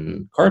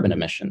on carbon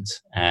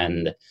emissions.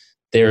 And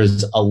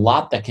there's a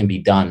lot that can be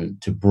done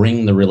to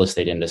bring the real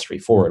estate industry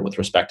forward with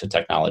respect to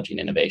technology and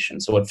innovation.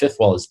 So what Fifth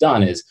Wall has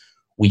done is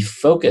we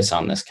focus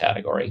on this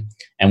category,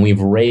 and we've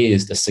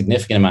raised a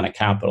significant amount of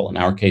capital, in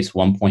our case,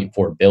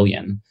 1.4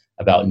 billion.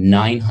 About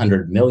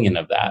 900 million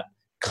of that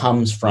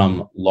comes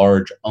from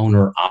large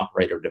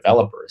owner-operator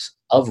developers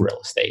of real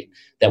estate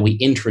that we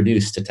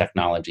introduce to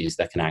technologies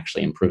that can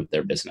actually improve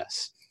their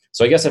business.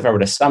 So I guess if I were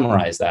to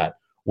summarize that,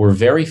 we're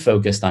very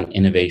focused on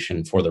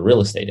innovation for the real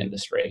estate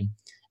industry,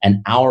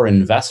 and our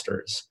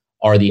investors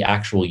are the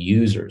actual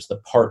users, the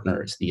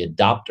partners, the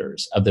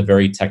adopters of the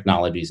very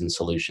technologies and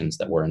solutions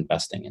that we're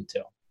investing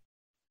into.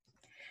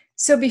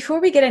 So before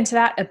we get into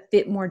that a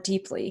bit more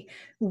deeply,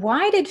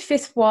 why did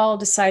Fifth Wall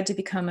decide to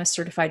become a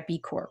certified B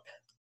Corp?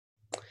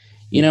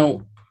 You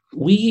know,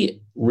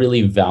 we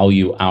really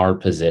value our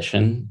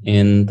position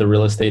in the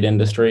real estate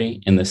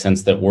industry in the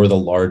sense that we're the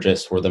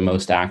largest, we're the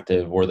most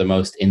active, we're the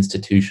most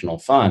institutional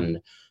fund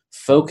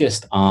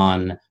focused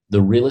on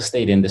the real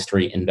estate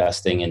industry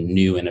investing in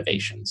new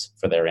innovations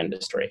for their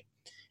industry.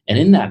 And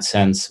in that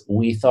sense,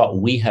 we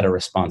thought we had a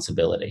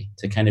responsibility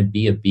to kind of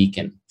be a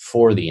beacon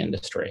for the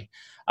industry.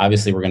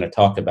 Obviously, we're going to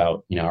talk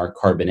about, our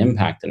carbon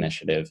impact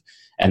initiative,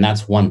 and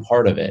that's one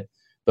part of it.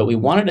 But we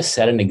wanted to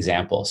set an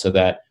example so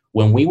that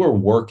when we were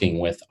working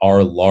with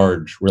our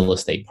large real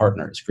estate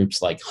partners,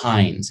 groups like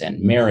Hines and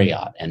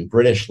Marriott and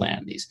British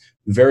Land, these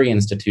very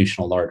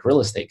institutional large real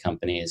estate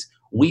companies,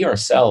 we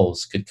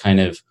ourselves could kind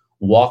of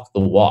walk the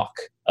walk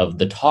of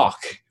the talk,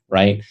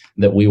 right,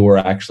 that we were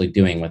actually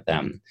doing with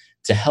them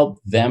to help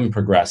them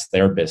progress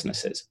their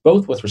businesses,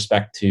 both with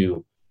respect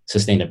to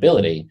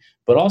sustainability,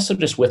 but also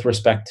just with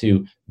respect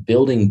to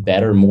building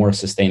better, more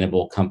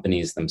sustainable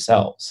companies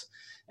themselves.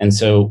 And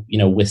so,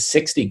 with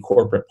 60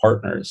 corporate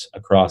partners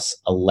across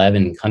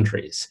 11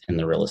 countries in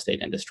the real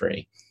estate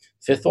industry,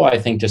 Fifth Wall, I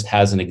think, just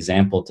has an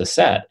example to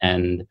set.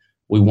 And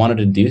we wanted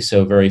to do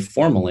so very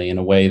formally in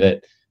a way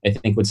that I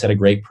think would set a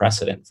great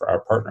precedent for our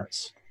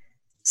partners.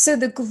 So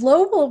the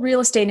global real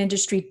estate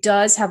industry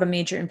does have a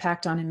major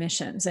impact on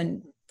emissions.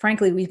 And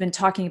frankly, we've been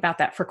talking about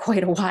that for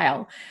quite a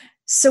while.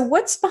 So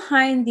what's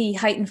behind the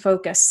heightened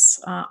focus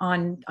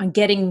on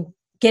getting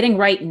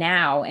right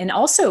now, and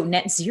also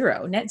net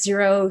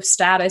zero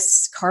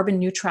status, carbon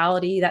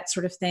neutrality, that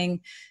sort of thing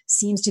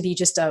seems to be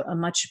just a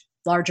much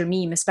larger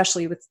meme,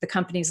 especially with the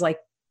companies like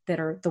that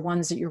are the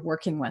ones that you're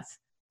working with?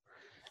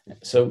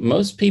 So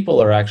most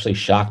people are actually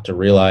shocked to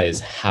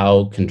realize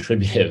how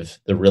contributive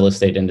the real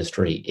estate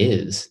industry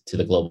is to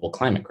the global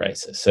climate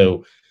crisis.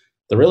 So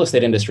the real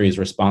estate industry is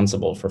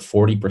responsible for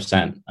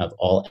 40% of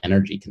all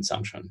energy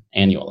consumption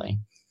annually.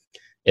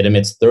 It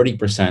emits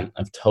 30%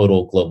 of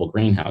total global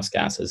greenhouse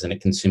gases, and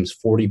it consumes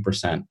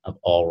 40% of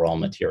all raw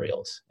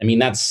materials. I mean,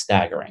 that's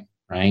staggering,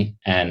 right?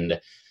 And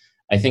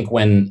I think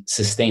when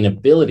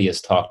sustainability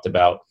is talked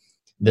about,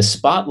 the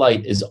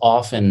spotlight is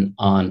often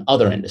on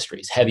other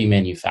industries, heavy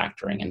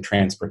manufacturing and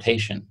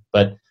transportation.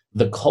 But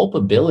the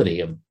culpability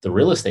of the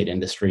real estate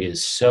industry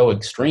is so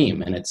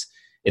extreme, and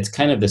it's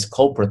kind of this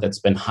culprit that's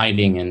been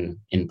hiding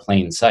in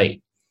plain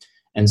sight.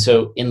 And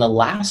so in the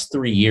last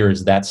 3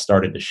 years, that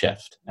started to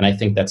shift. And I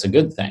think that's a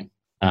good thing.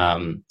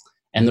 And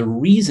the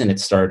reason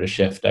it started to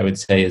shift, I would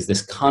say, is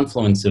this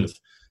confluence of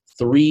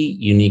three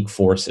unique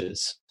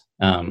forces.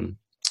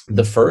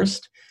 The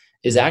first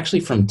is actually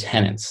from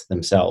tenants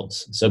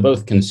themselves. So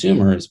both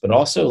consumers, but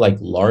also like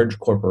large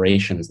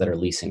corporations that are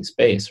leasing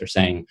space are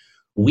saying,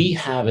 we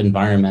have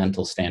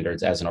environmental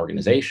standards as an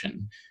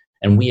organization,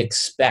 and we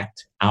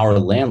expect our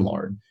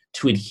landlord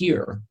to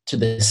adhere to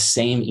the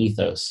same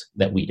ethos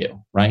that we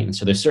do, right? And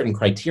so there's certain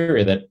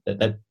criteria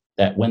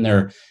that when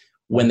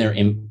they're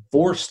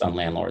enforced on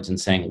landlords and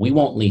saying, we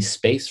won't lease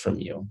space from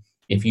you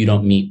if you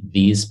don't meet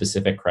these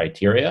specific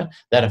criteria,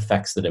 that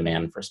affects the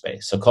demand for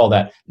space. So call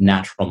that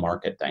natural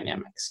market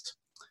dynamics.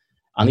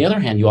 On the other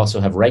hand, you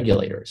also have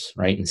regulators,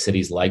 right, in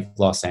cities like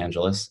Los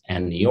Angeles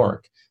and New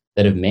York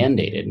that have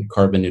mandated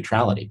carbon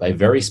neutrality by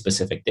very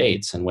specific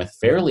dates and with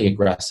fairly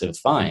aggressive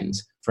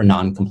fines for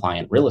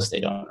non-compliant real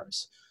estate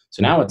owners.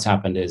 So now what's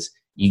happened is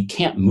you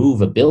can't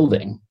move a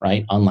building,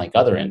 right? Unlike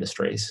other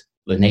industries,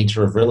 the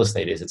nature of real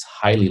estate is it's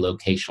highly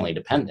locationally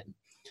dependent.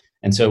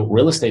 And so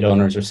real estate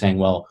owners are saying,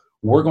 well,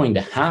 we're going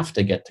to have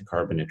to get to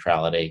carbon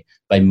neutrality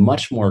by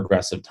much more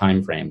aggressive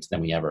timeframes than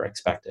we ever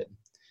expected.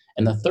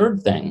 And the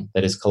third thing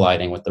that is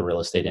colliding with the real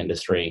estate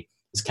industry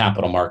is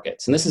capital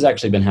markets. And this has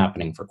actually been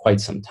happening for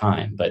quite some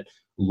time, but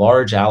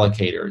large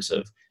allocators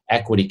of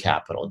equity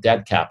capital,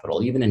 debt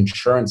capital, even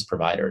insurance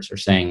providers are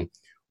saying,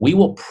 we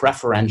will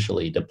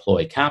preferentially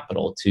deploy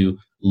capital to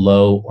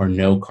low or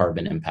no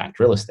carbon impact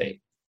real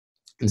estate.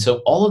 And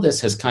so all of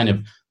this has kind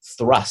of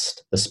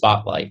thrust the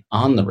spotlight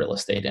on the real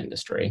estate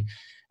industry.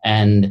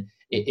 And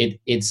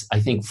it's, I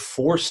think,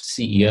 forced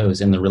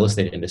CEOs in the real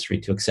estate industry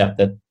to accept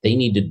that they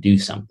need to do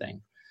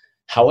something.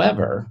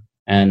 However,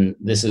 and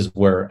this is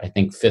where I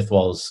think Fifth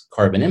Wall's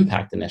Carbon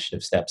Impact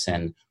Initiative steps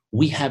in,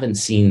 we haven't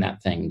seen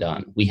that thing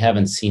done. We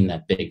haven't seen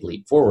that big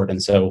leap forward.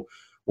 And so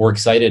we're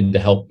excited to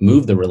help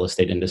move the real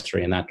estate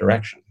industry in that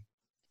direction.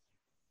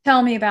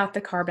 Tell me about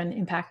the Carbon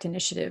Impact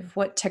Initiative.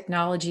 What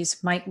technologies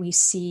might we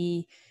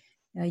see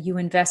you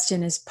invest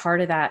in as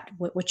part of that?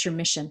 What's your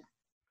mission?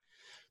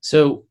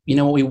 So,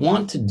 what we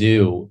want to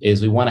do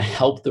is we want to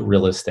help the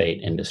real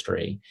estate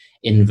industry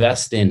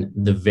invest in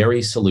the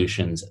very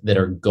solutions that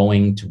are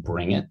going to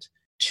bring it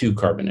to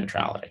carbon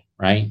neutrality,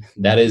 right?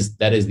 That is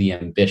the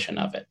ambition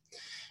of it.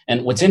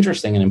 And what's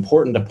interesting and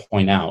important to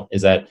point out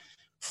is that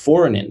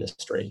for an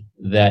industry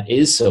that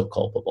is so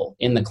culpable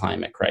in the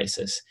climate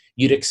crisis,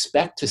 you'd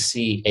expect to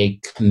see a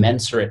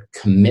commensurate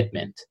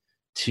commitment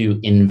to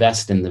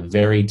invest in the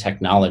very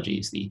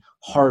technologies, the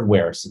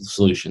hardware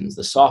solutions,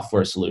 the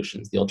software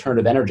solutions, the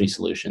alternative energy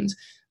solutions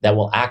that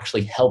will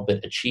actually help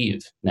it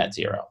achieve net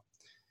zero.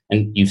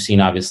 And you've seen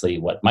obviously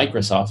what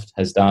Microsoft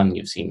has done,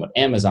 you've seen what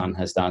Amazon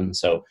has done.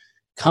 So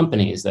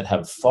companies that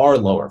have far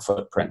lower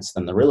footprints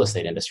than the real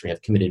estate industry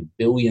have committed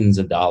billions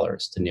of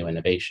dollars to new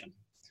innovation.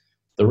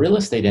 The real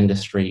estate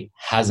industry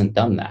hasn't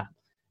done that.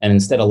 And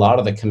instead, a lot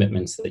of the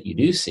commitments that you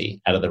do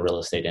see out of the real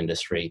estate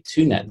industry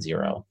to net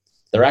zero,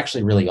 they're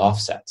actually really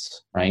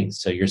offsets, right?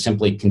 So you're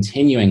simply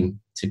continuing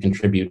to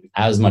contribute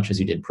as much as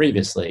you did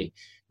previously.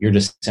 You're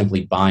just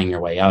simply buying your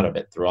way out of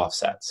it through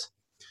offsets.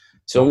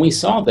 So when we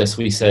saw this,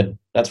 we said,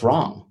 that's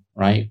wrong,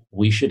 right?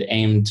 We should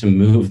aim to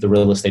move the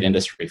real estate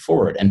industry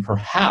forward. And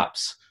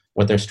perhaps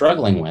what they're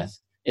struggling with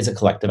is a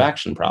collective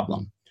action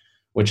problem,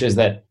 which is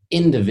that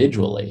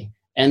individually,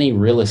 any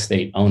real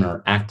estate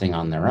owner acting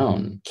on their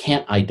own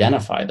can't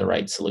identify the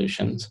right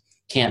solutions,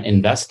 can't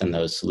invest in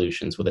those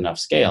solutions with enough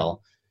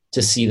scale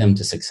to see them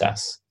to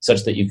success,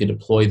 such that you could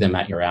deploy them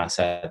at your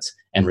assets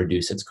and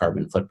reduce its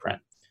carbon footprint.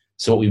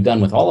 So what we've done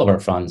with all of our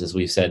funds is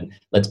we've said,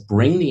 let's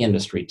bring the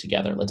industry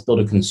together. Let's build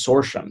a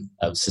consortium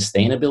of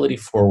sustainability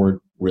forward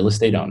real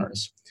estate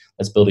owners.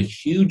 Let's build a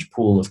huge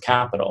pool of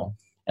capital,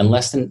 and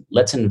let's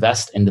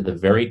invest into the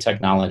very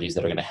technologies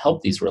that are going to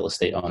help these real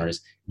estate owners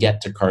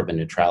get to carbon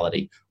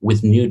neutrality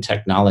with new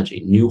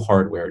technology, new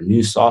hardware,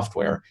 new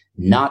software,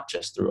 not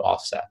just through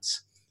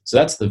offsets. So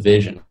that's the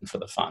vision for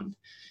the fund.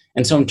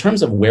 And so in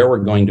terms of where we're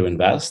going to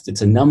invest,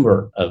 it's a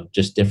number of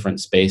just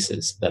different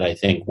spaces that I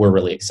think we're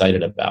really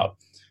excited about.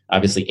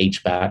 Obviously,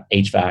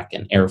 HVAC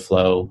and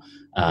airflow,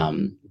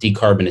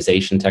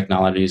 decarbonization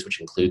technologies,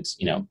 which includes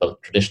both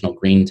traditional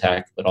green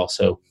tech, but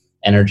also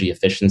energy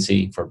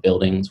efficiency for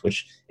buildings,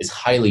 which is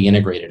highly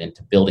integrated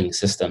into building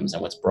systems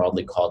and what's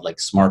broadly called like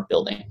smart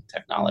building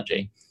technology.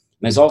 And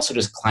there's also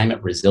just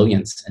climate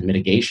resilience and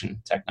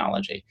mitigation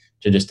technology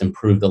to just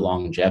improve the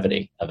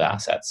longevity of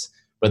assets.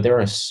 But there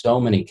are so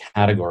many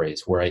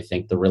categories where I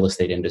think the real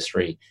estate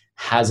industry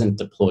hasn't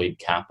deployed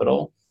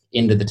capital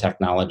into the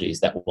technologies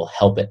that will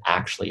help it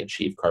actually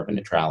achieve carbon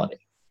neutrality.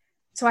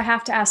 So I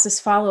have to ask this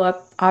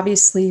follow-up.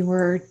 Obviously,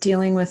 we're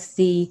dealing with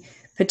the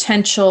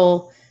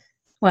potential,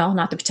 well,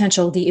 not the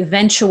potential, the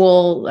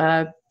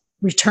eventual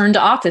return to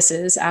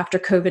offices after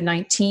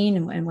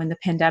COVID-19 and when the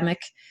pandemic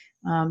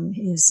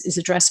is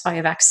addressed by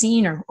a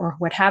vaccine or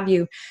what have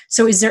you.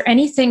 So is there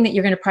anything that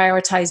you're going to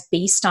prioritize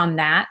based on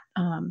that?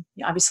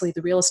 Obviously,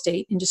 the real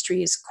estate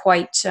industry is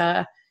quite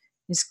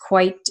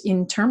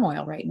in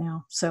turmoil right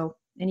now. So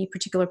any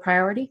particular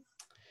priority?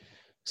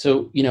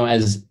 So,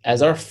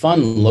 as our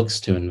fund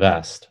looks to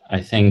invest, I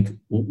think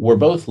we're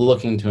both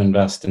looking to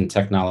invest in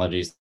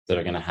technologies that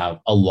are going to have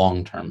a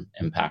long-term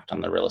impact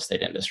on the real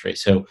estate industry.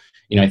 So,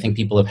 I think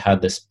people have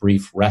had this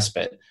brief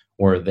respite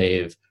where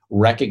they've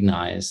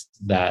recognized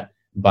that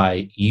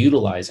by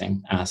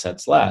utilizing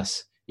assets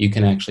less, you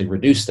can actually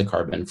reduce the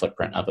carbon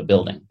footprint of a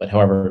building. But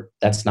however,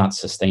 that's not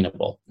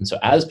sustainable. And so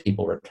as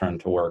people return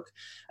to work,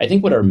 I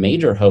think what our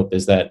major hope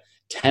is that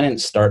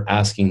tenants start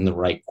asking the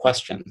right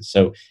questions.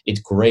 So it's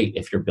great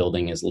if your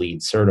building is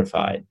LEED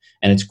certified,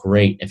 and it's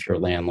great if your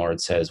landlord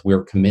says,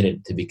 we're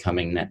committed to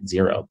becoming net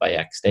zero by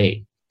X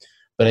date.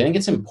 But I think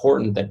it's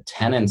important that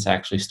tenants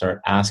actually start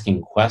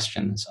asking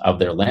questions of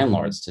their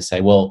landlords to say,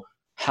 well,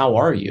 how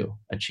are you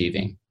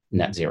achieving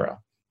net zero?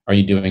 Are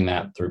you doing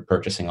that through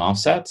purchasing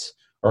offsets?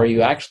 Or are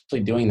you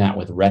actually doing that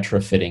with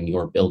retrofitting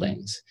your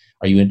buildings?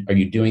 Are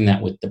you doing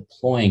that with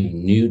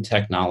deploying new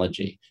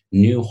technology,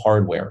 new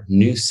hardware,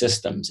 new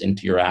systems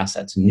into your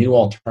assets, new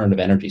alternative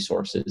energy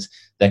sources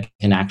that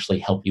can actually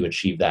help you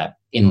achieve that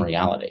in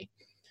reality?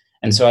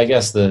 And so I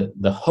guess the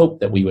hope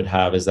that we would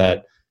have is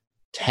that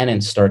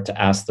tenants start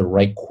to ask the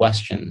right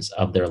questions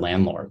of their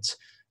landlords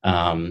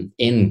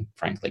in,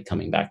 frankly,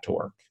 coming back to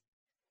work.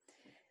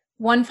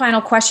 One final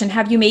question.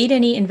 Have you made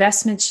any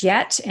investments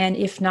yet? And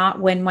if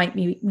not, when might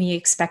we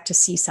expect to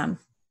see some?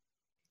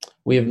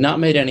 We have not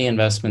made any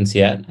investments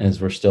yet,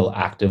 as we're still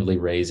actively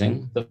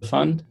raising the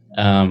fund,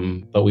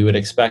 but we would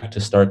expect to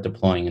start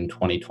deploying in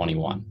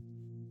 2021.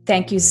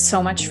 Thank you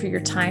so much for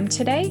your time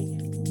today.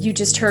 You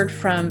just heard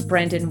from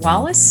Brendan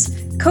Wallace,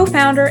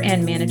 co-founder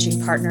and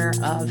managing partner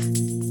of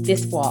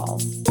Fifth Wall.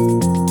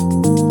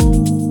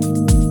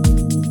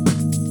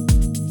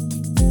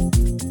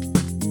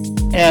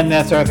 And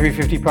that's our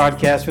 350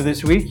 podcast for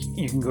this week.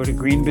 You can go to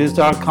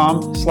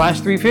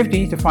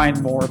greenbiz.com/350 to find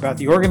more about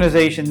the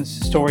organizations,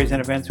 stories, and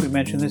events we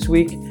mentioned this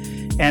week.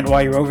 And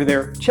while you're over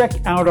there, check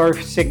out our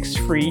 6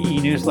 free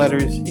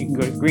e-newsletters. You can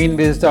go to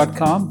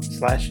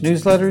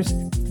greenbiz.com/newsletters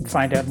and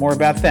find out more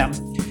about them.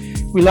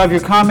 We love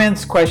your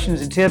comments,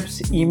 questions, and tips.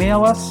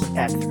 Email us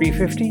at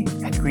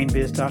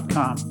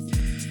 350@greenbiz.com.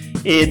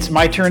 It's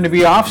my turn to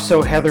be off,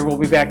 so Heather will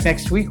be back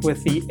next week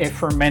with the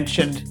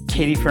aforementioned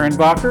Katie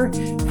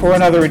Fehrenbacher for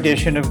another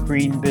edition of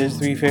Green Biz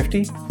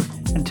 350.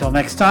 Until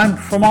next time,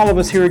 from all of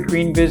us here at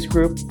Green Biz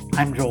Group,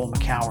 I'm Joel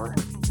McCower.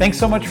 Thanks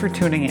so much for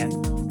tuning in.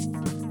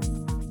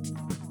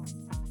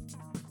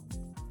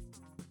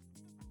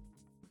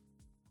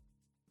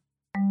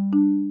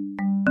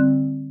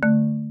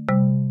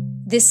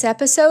 This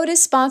episode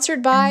is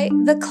sponsored by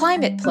The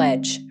Climate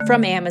Pledge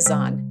from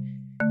Amazon.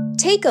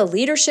 Take a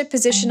leadership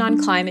position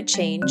on climate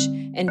change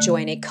and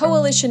join a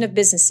coalition of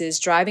businesses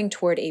driving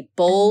toward a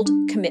bold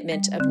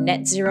commitment of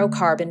net zero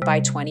carbon by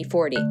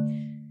 2040.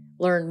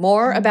 Learn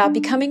more about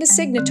becoming a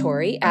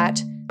signatory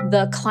at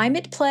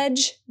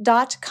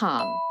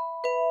theclimatepledge.com.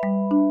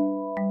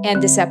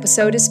 And this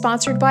episode is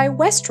sponsored by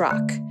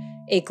WestRock,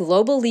 a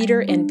global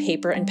leader in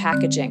paper and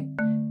packaging.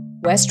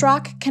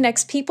 WestRock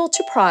connects people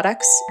to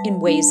products in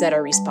ways that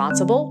are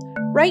responsible,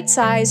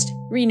 right-sized,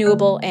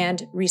 renewable,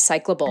 and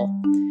recyclable.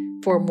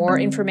 For more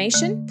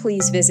information,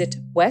 please visit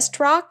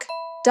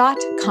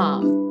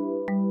westrock.com.